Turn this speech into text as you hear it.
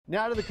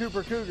Now to the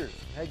Cooper Cougars.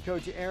 Head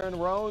coach Aaron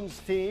Roan's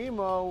team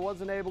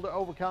wasn't able to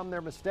overcome their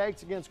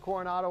mistakes against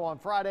Coronado on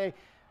Friday.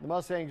 The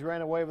Mustangs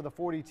ran away with a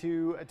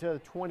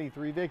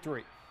 42-23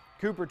 victory.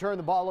 Cooper turned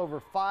the ball over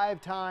 5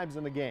 times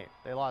in the game.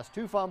 They lost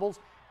 2 fumbles.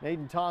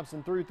 Naden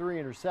Thompson threw 3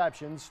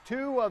 interceptions.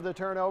 2 of the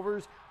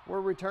turnovers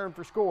were returned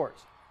for scores.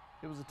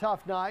 It was a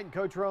tough night, and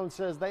Coach Roan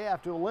says they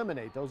have to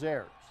eliminate those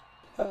errors.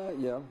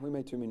 Yeah, we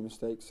made too many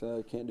mistakes.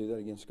 Can't do that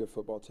against a good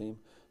football team.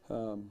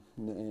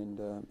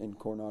 In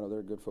Coronado, they're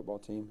a good football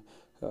team.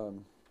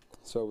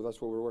 So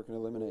that's what we're working to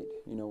eliminate.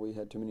 You know, we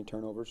had too many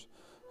turnovers.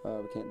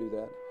 We can't do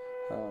that.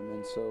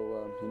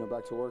 You know,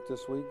 back to work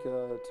this week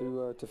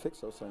to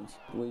fix those things.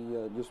 We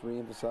just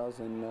re-emphasize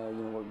and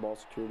you know, work ball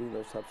security,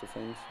 those types of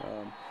things.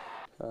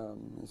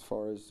 As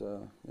far as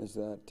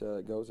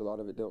that goes, a lot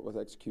of it dealt with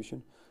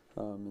execution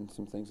and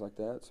some things like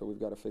that. So we've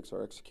got to fix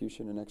our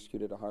execution and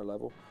execute at a higher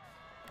level.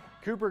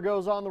 Cooper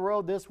goes on the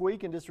road this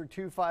week in District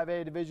 2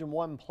 5A Division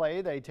I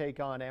play. They take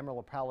on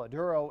Amarillo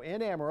Paladuro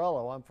in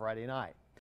Amarillo on Friday night.